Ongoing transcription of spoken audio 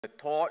The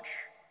torch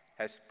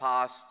has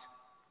passed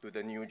to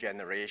the new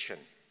generation.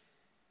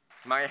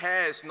 My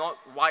hair is not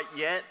white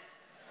yet,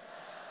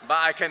 but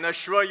I can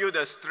assure you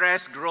the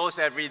stress grows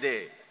every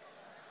day.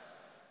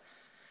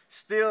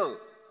 Still,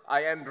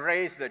 I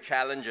embrace the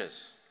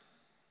challenges.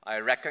 I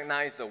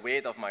recognize the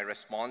weight of my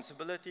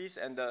responsibilities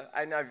and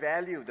I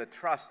value the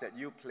trust that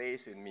you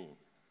place in me.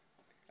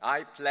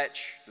 I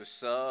pledge to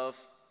serve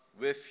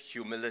with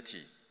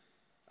humility.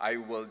 I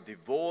will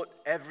devote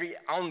every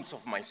ounce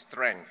of my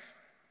strength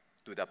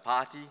to the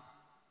party,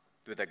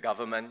 to the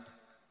government,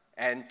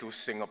 and to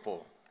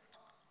Singapore.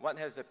 What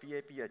has the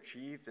PAP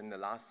achieved in the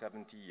last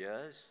 70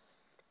 years?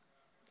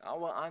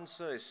 Our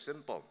answer is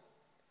simple.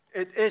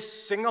 It is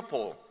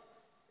Singapore.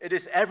 It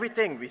is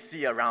everything we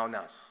see around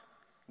us.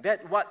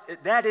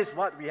 That is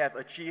what we have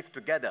achieved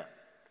together.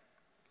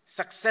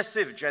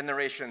 Successive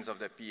generations of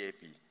the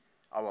PAP,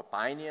 our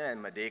Pioneer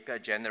and Merdeka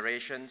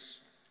generations,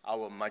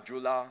 our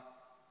Majula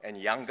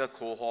and younger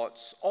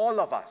cohorts,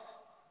 all of us,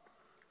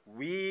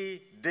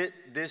 we did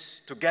this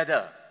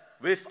together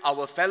with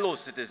our fellow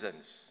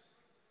citizens.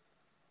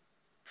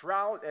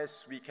 Proud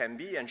as we can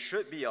be and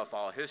should be of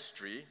our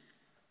history,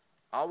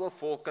 our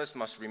focus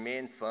must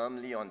remain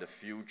firmly on the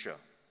future.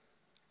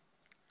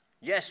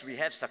 Yes, we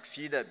have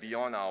succeeded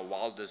beyond our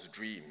wildest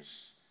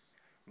dreams,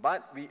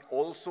 but we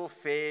also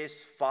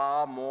face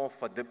far more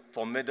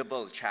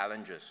formidable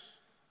challenges.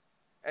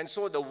 And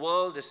so the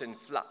world is in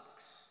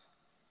flux.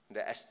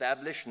 The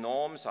established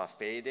norms are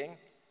fading,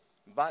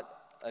 but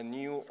a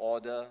new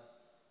order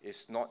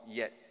is not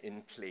yet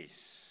in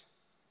place.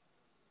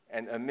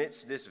 And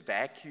amidst this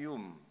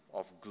vacuum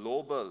of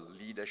global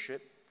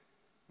leadership,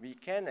 we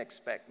can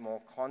expect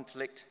more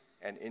conflict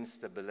and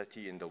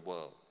instability in the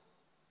world,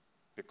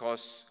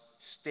 because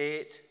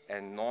state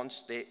and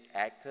non-state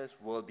actors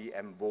will be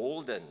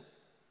emboldened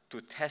to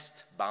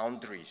test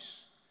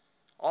boundaries,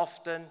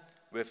 often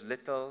with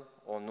little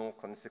or no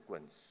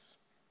consequence.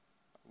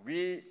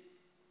 We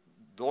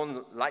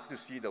don't like to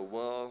see the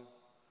world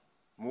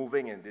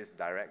moving in this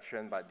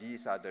direction, but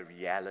these are the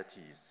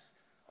realities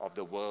of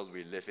the world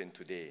we live in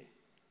today.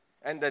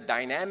 And the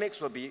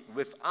dynamics will be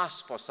with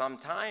us for some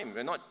time.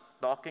 We're not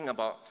talking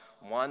about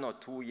 1 or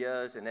 2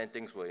 years and then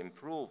things will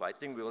improve. I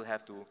think we will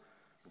have to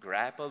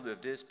grapple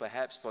with this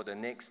perhaps for the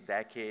next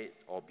decade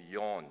or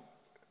beyond.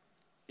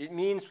 It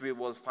means we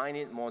will find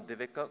it more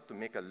difficult to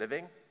make a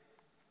living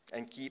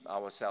and keep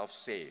ourselves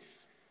safe.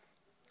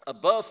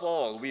 Above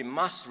all, we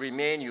must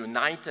remain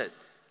united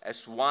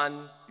as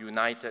one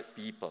united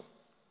people.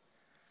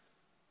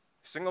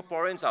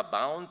 Singaporeans are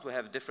bound to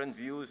have different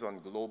views on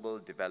global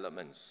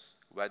developments,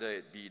 whether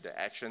it be the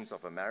actions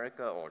of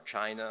America or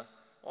China,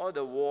 or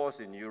the wars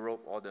in Europe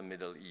or the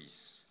Middle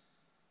East.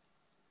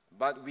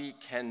 But we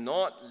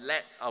cannot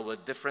let our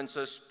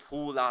differences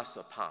pull us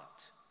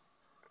apart.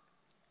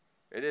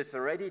 It is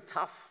already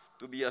tough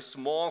to be a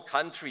small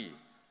country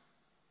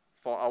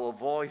for our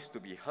voice to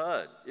be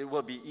heard. It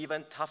will be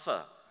even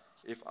tougher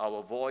if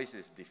our voice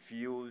is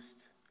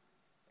diffused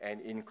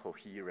and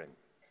incoherent.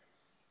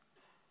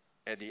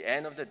 At the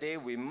end of the day,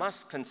 we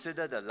must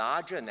consider the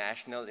larger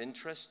national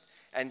interest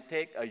and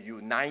take a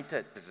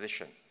united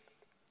position.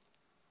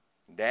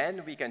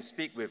 Then we can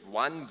speak with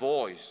one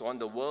voice on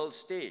the world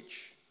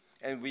stage,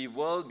 and we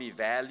will be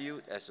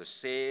valued as a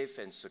safe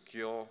and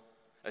secure,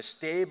 a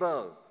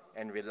stable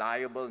and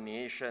reliable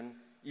nation,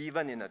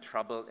 even in a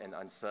troubled and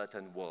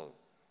uncertain world.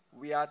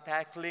 We are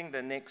tackling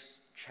the next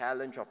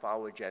challenge of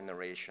our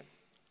generation,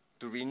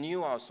 to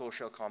renew our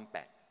social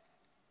compact,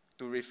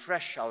 to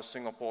refresh our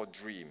Singapore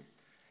dream,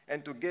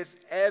 and to give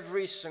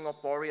every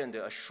Singaporean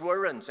the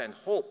assurance and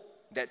hope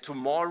that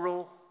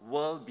tomorrow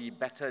will be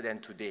better than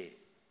today.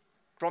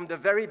 From the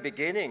very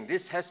beginning,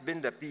 this has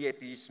been the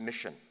PAP's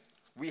mission.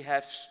 We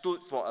have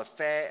stood for a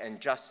fair and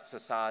just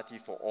society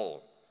for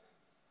all.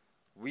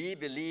 We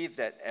believe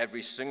that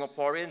every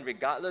Singaporean,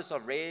 regardless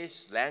of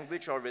race,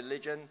 language, or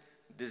religion,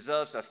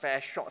 deserves a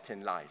fair shot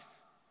in life.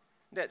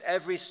 That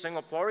every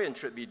Singaporean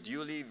should be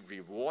duly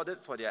rewarded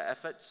for their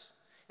efforts,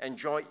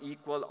 enjoy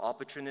equal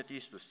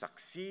opportunities to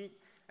succeed,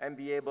 and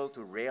be able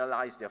to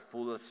realize their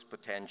fullest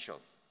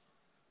potential.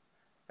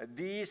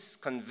 These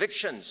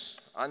convictions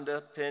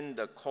underpin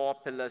the core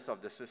pillars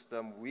of the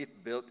system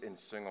we've built in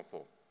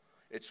Singapore.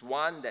 It's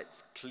one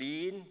that's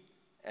clean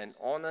and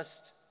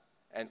honest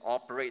and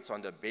operates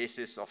on the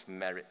basis of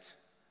merit.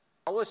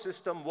 Our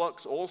system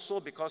works also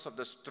because of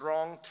the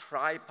strong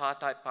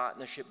tripartite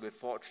partnership we've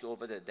forged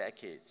over the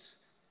decades.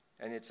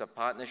 And it's a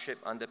partnership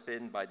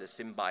underpinned by the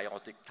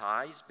symbiotic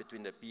ties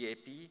between the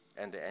PAP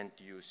and the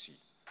NTUC.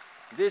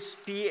 This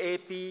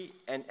PAP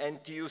and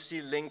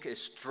NTUC link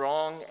is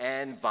strong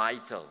and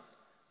vital.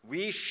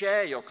 We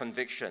share your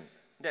conviction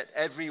that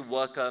every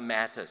worker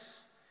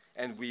matters,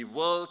 and we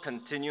will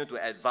continue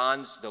to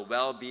advance the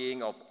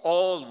well-being of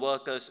all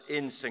workers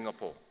in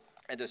Singapore.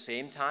 At the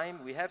same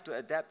time, we have to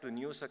adapt to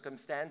new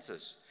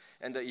circumstances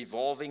and the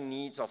evolving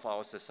needs of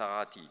our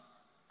society.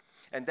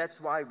 And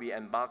that's why we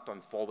embarked on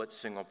Forward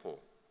Singapore,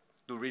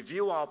 to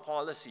review our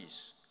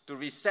policies, to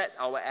reset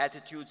our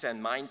attitudes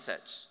and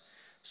mindsets,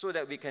 so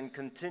that we can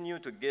continue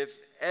to give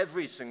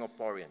every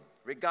Singaporean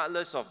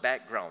regardless of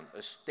background,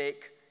 a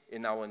stake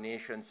in our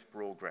nation's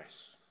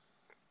progress.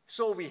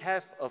 So we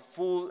have a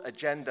full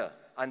agenda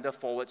under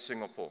Forward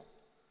Singapore.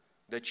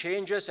 The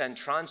changes and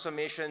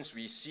transformations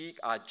we seek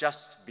are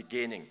just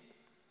beginning,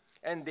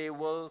 and they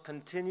will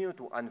continue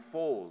to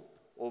unfold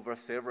over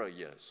several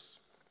years.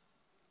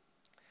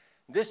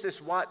 This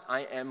is what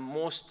I am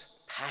most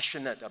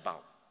passionate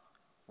about.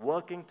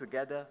 Working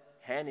together,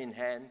 hand in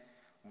hand,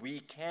 we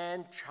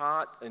can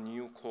chart a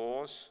new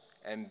course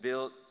and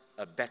build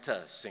a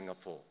better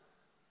Singapore.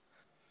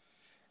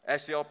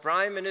 As your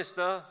Prime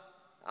Minister,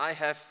 I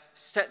have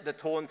set the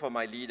tone for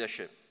my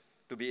leadership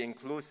to be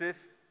inclusive,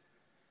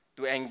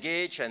 to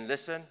engage and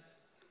listen,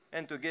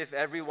 and to give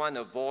everyone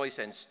a voice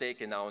and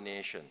stake in our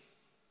nation.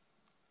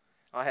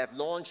 I have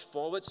launched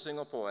Forward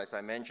Singapore, as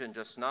I mentioned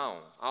just now,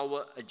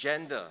 our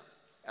agenda,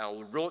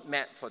 our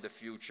roadmap for the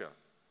future.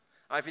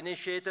 I've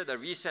initiated a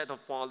reset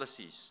of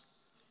policies.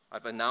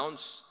 I've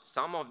announced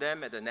some of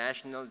them at the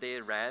National Day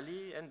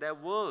rally, and there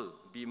will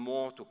be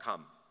more to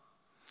come.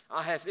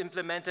 I have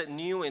implemented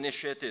new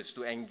initiatives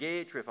to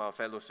engage with our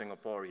fellow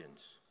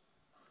Singaporeans.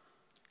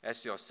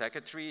 As your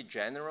Secretary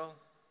General,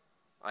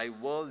 I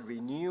will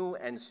renew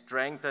and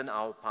strengthen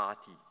our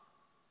party.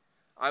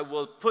 I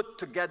will put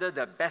together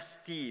the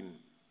best team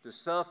to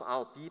serve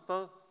our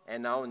people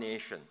and our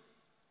nation.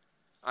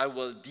 I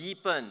will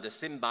deepen the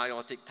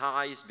symbiotic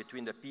ties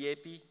between the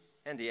PAP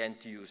and the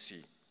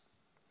NTUC.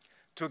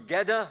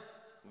 Together,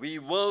 we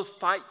will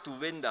fight to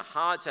win the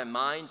hearts and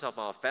minds of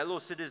our fellow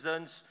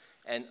citizens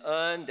and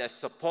earn their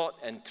support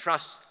and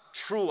trust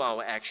through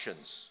our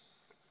actions.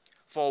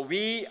 For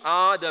we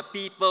are the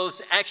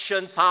People's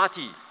Action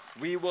Party.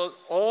 We will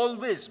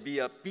always be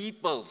a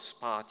people's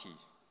party,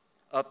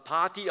 a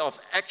party of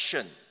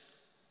action,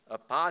 a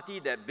party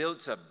that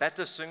builds a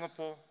better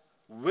Singapore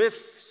with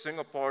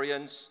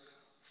Singaporeans,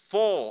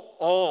 for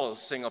all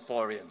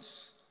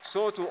Singaporeans.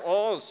 So to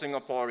all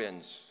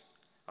Singaporeans,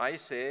 I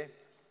say,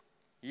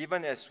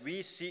 even as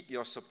we seek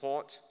your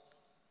support,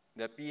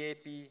 the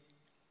PAP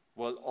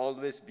will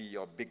always be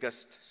your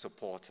biggest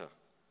supporter.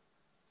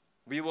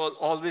 We will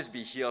always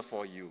be here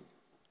for you.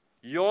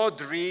 Your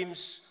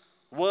dreams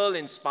will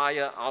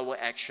inspire our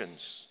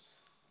actions.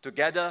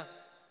 Together,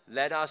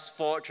 let us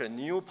forge a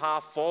new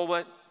path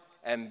forward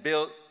and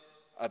build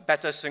a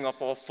better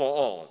Singapore for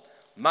all.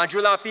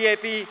 Majulah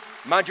PAP,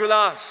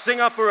 Majulah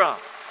Singapura.